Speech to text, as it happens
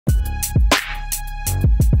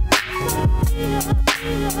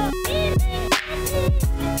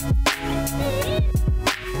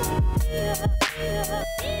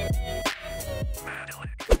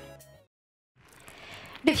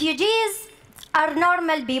are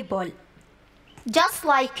normal people, just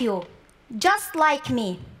like you, just like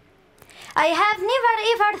me. I have never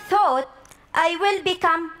ever thought I will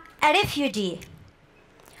become a refugee.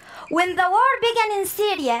 When the war began in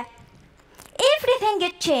Syria, everything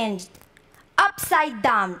had changed, upside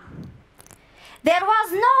down. There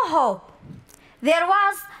was no hope. There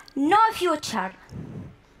was no future.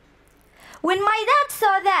 When my dad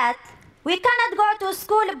saw that we cannot go to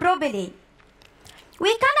school properly,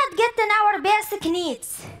 we cannot get in our basic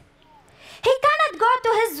needs, he cannot go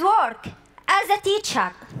to his work as a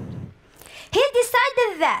teacher, he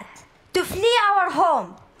decided that to flee our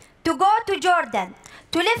home, to go to Jordan,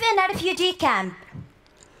 to live in a refugee camp.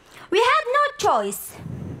 We had no choice.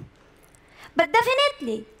 But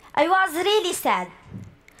definitely, I was really sad.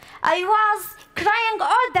 I was crying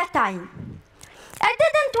all the time. I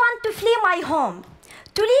didn't want to flee my home,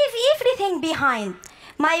 to leave everything behind.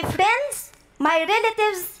 My friends, my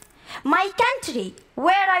relatives, my country,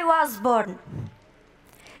 where I was born,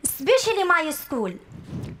 especially my school.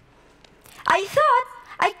 I thought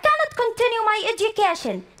I cannot continue my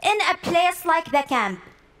education in a place like the camp.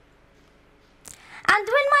 And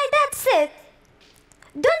when my dad said,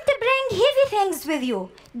 "Don't bring heavy things with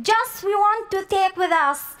you, just we want to take with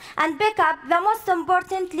us and pick up the most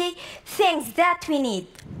importantly things that we need,"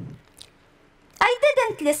 I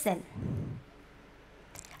didn't listen.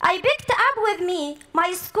 I picked up with me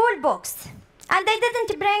my school books, and I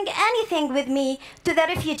didn't bring anything with me to the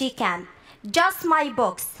refugee camp, just my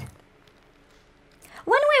books.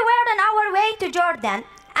 When we were on our way to Jordan,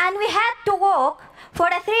 and we had to walk for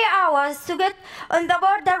 3 hours to get on the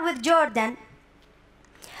border with Jordan,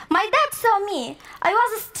 my dad saw me. I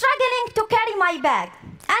was struggling to carry my bag,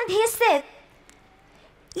 and he said,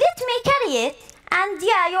 "Let me carry it." And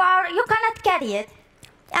yeah, you cannot carry it.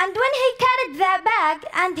 And when he carried the bag,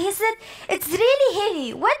 and he said, "It's really heavy.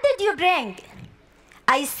 What did you bring?"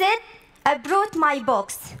 I said, "I brought my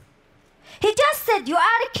books." He just said, "You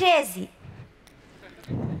are crazy.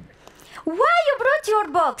 Why you brought your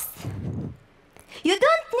books? You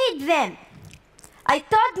don't need them." I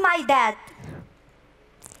told my dad,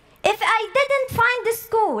 if I didn't find a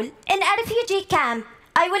school in a refugee camp,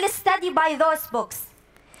 I will study by those books.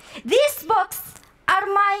 These books are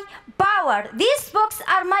my power. These books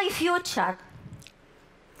are my future.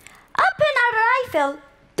 Upon arrival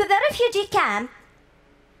to the refugee camp,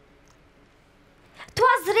 it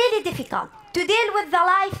was really difficult to deal with the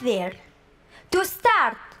life there, to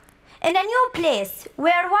start in a new place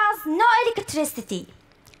where was no electricity,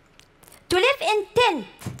 to live in tent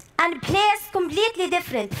and place completely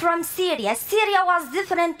different from Syria. Syria was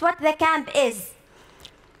different what the camp is.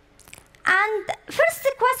 And first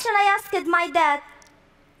question I asked my dad,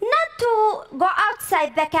 not to go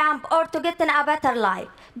outside the camp or to get in a better life.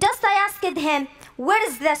 Just I asked him, where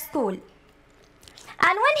is the school?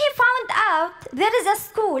 And when he found out there is a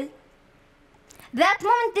school, that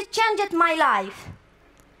moment it changed my life.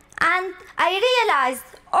 And I realized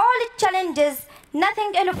all challenges,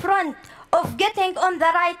 nothing in front of getting on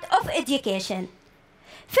the right of education.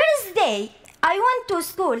 First day, I went to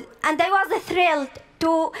school and I was thrilled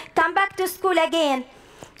to come back to school again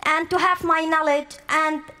and to have my knowledge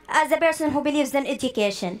and as a person who believes in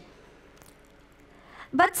education.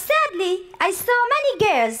 But sadly, I saw many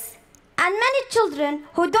girls and many children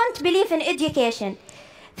who don't believe in education.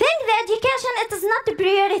 Think the education, it is not a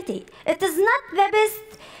priority. It is not the best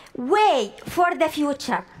way for the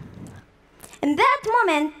future. In that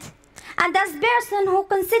moment, and as a person who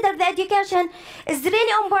considers the education is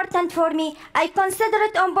really important for me, I consider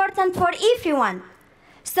it important for everyone.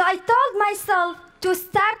 So I told myself to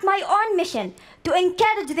start my own mission, to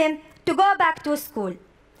encourage them to go back to school.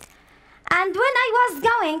 And when I was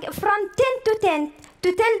going from tent to tent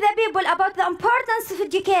to tell the people about the importance of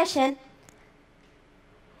education,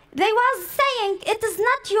 they was saying, it is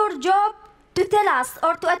not your job to tell us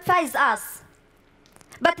or to advise us.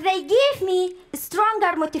 But they gave me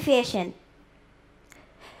stronger motivation.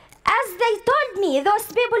 As they told me, those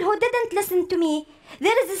people who didn't listen to me,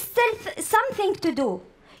 there is still something to do.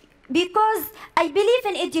 Because I believe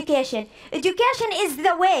in education. Education is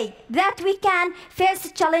the way that we can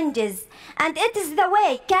face challenges. And it is the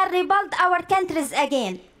way can rebuild our countries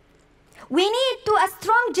again. We need a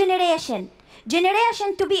strong generation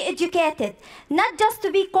to be educated, not just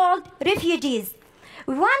to be called refugees.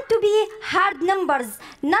 We want to be hard numbers,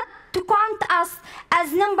 not to count us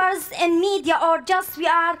as numbers in media or just we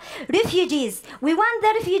are refugees. We want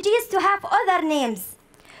the refugees to have other names,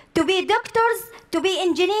 to be doctors, to be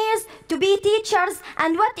engineers, to be teachers,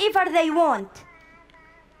 and whatever they want.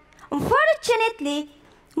 Unfortunately,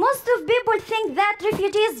 most of people think that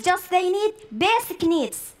refugees just they need basic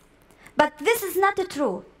needs. But this is not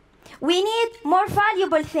true. We need more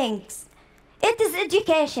valuable things. It is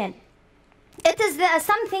education. It is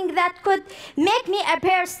something that could make me a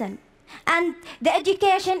person. And the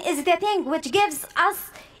education is the thing which gives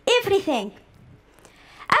us everything.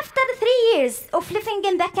 After 3 years of living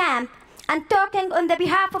in the camp and talking on the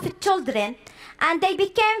behalf of children, and I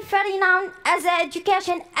became very known as an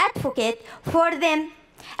education advocate for them,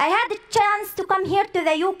 I had a chance to come here to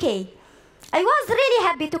the UK. I was really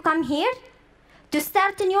happy to come here, to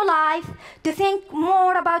start a new life, to think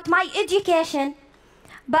more about my education,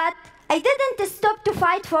 but I didn't stop to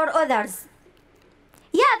fight for others.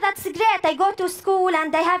 Yeah, that's great. I go to school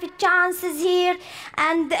and I have chances here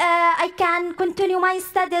and I can continue my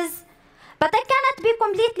studies. But I cannot be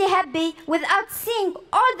completely happy without seeing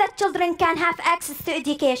all that children can have access to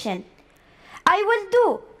education. I will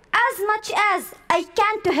do as much as I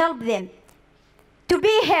can to help them, to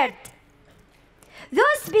be heard.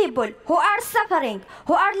 Those people who are suffering,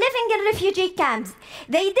 who are living in refugee camps,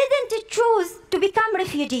 they didn't choose to become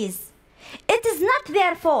refugees. It is not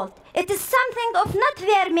their fault. It is something of not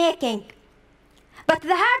their making. But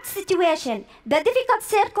the hard situation, the difficult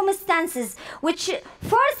circumstances which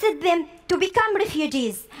forced them to become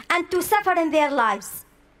refugees and to suffer in their lives.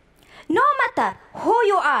 No matter who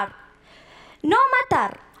you are, no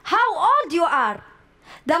matter how old you are,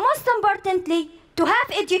 the most importantly, to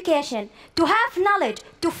have education, to have knowledge,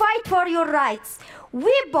 to fight for your rights.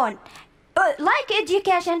 Weapon, like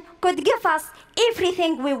education, could give us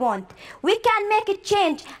everything we want. We can make a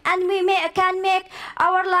change and we can make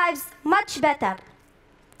our lives much better.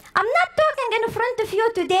 I'm not talking in front of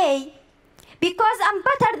you today because I'm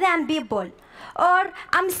better than people or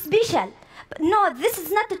I'm special. No, this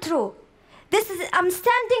is not true. I'm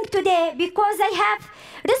standing today because I have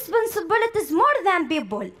responsibilities more than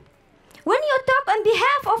people. When you talk on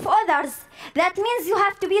behalf of others, that means you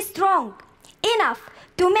have to be strong enough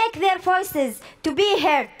to make their voices to be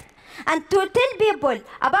heard and to tell people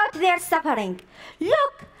about their suffering.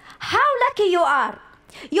 Look how lucky you are.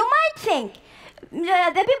 You might think,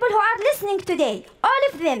 the people who are listening today, all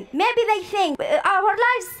of them, maybe they think our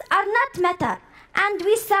lives are not matter and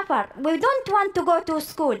we suffer. We don't want to go to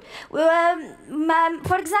school.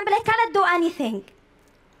 For example, I cannot do anything.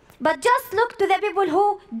 But just look to the people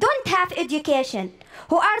who don't have education,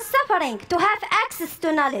 who are suffering to have access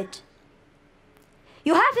to knowledge.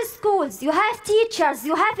 You have schools, you have teachers,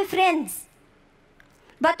 you have friends.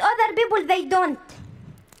 But other people, they don't.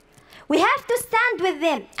 We have to stand with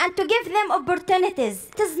them and to give them opportunities.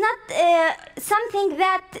 It is not something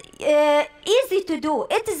that easy to do.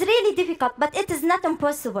 It is really difficult, but it is not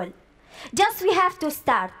impossible. Just we have to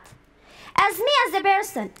start. As me as a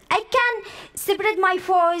person, I can spread my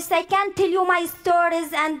voice, I can tell you my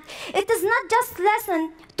stories, and it is not just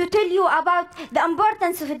lesson to tell you about the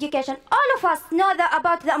importance of education. All of us know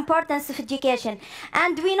about the importance of education,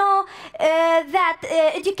 and we know that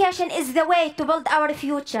education is the way to build our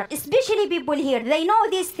future, especially people here. They know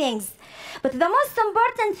these things. But the most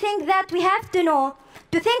important thing that we have to know,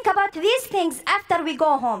 to think about these things after we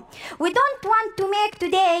go home. We don't want to make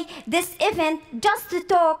today this event just to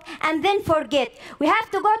talk and then forget. We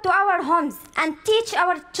have to go to our homes and teach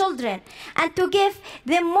our children and to give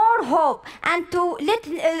them more hope and to let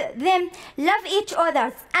them love each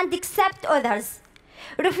other and accept others.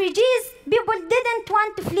 Refugees, people didn't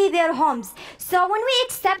want to flee their homes. So when we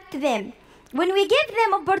accept them, when we give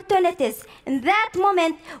them opportunities, in that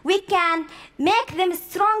moment, we can make them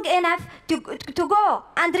strong enough to go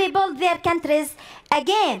and rebuild their countries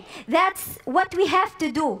again. That's what we have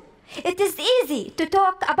to do. It is easy to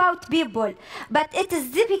talk about people, but it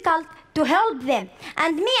is difficult to help them.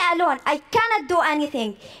 And me alone, I cannot do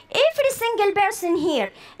anything. Every single person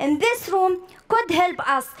here in this room could help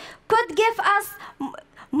us, could give us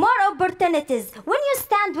more opportunities. When you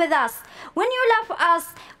stand with us, when you love us,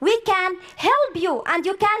 we can help you and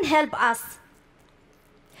you can help us.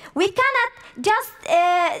 We cannot just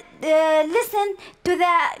listen to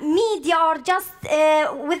the media or just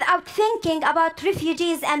without thinking about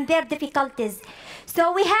refugees and their difficulties.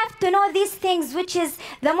 So we have to know these things, which is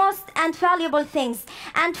the most and valuable things.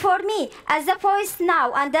 And for me, as a voice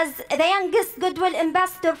now and as the youngest Goodwill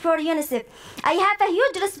Ambassador for UNICEF, I have a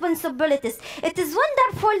huge responsibilities. It is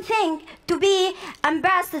wonderful thing to be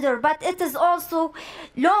ambassador, but it is also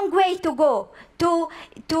long way to go to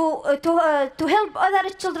help other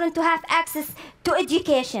children to have access to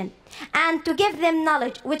education and to give them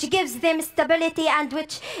knowledge, which gives them stability and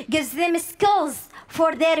which gives them skills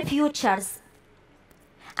for their futures.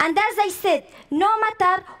 And as I said, no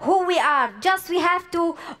matter who we are, just we have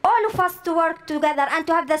to, all of us to work together and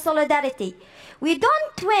to have the solidarity. We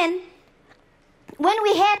don't win when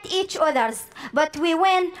we hate each others, but we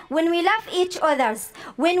win when we love each others,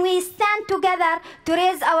 when we stand together to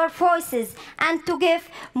raise our voices and to give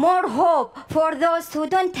more hope for those who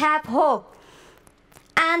don't have hope.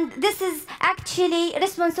 And this is actually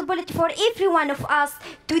responsibility for every one of us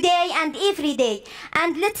today and every day.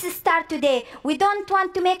 And let's start today. We don't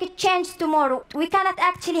want to make a change tomorrow. We cannot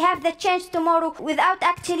actually have the change tomorrow without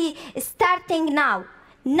actually starting now.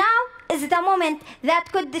 Now is the moment that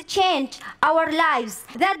could change our lives.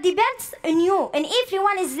 That depends on you, and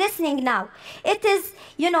everyone is listening now. It is,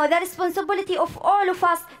 the responsibility of all of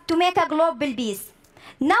us to make a global peace.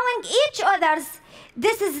 Knowing each other's,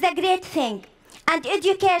 this is the great thing. And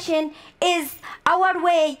education is our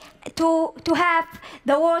way to have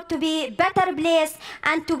the world to be a better place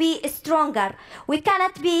and to be stronger. We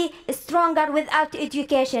cannot be stronger without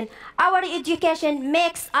education. Our education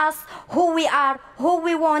makes us who we are, who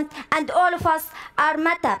we want, and all of us are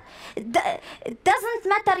matter. It doesn't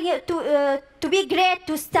matter to be great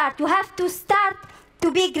to start. You have to start to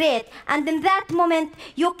be great, and in that moment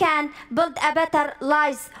you can build a better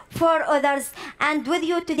lives for others. And with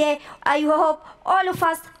you today, I hope all of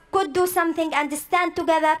us could do something and stand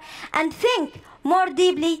together and think more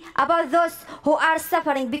deeply about those who are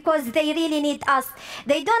suffering, because they really need us.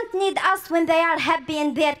 They don't need us when they are happy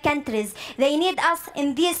in their countries. They need us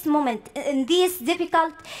in this moment, in these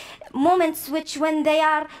difficult moments when they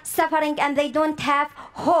are suffering and they don't have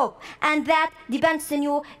hope. And that depends on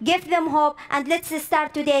you. Give them hope, and let's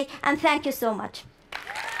start today. And thank you so much.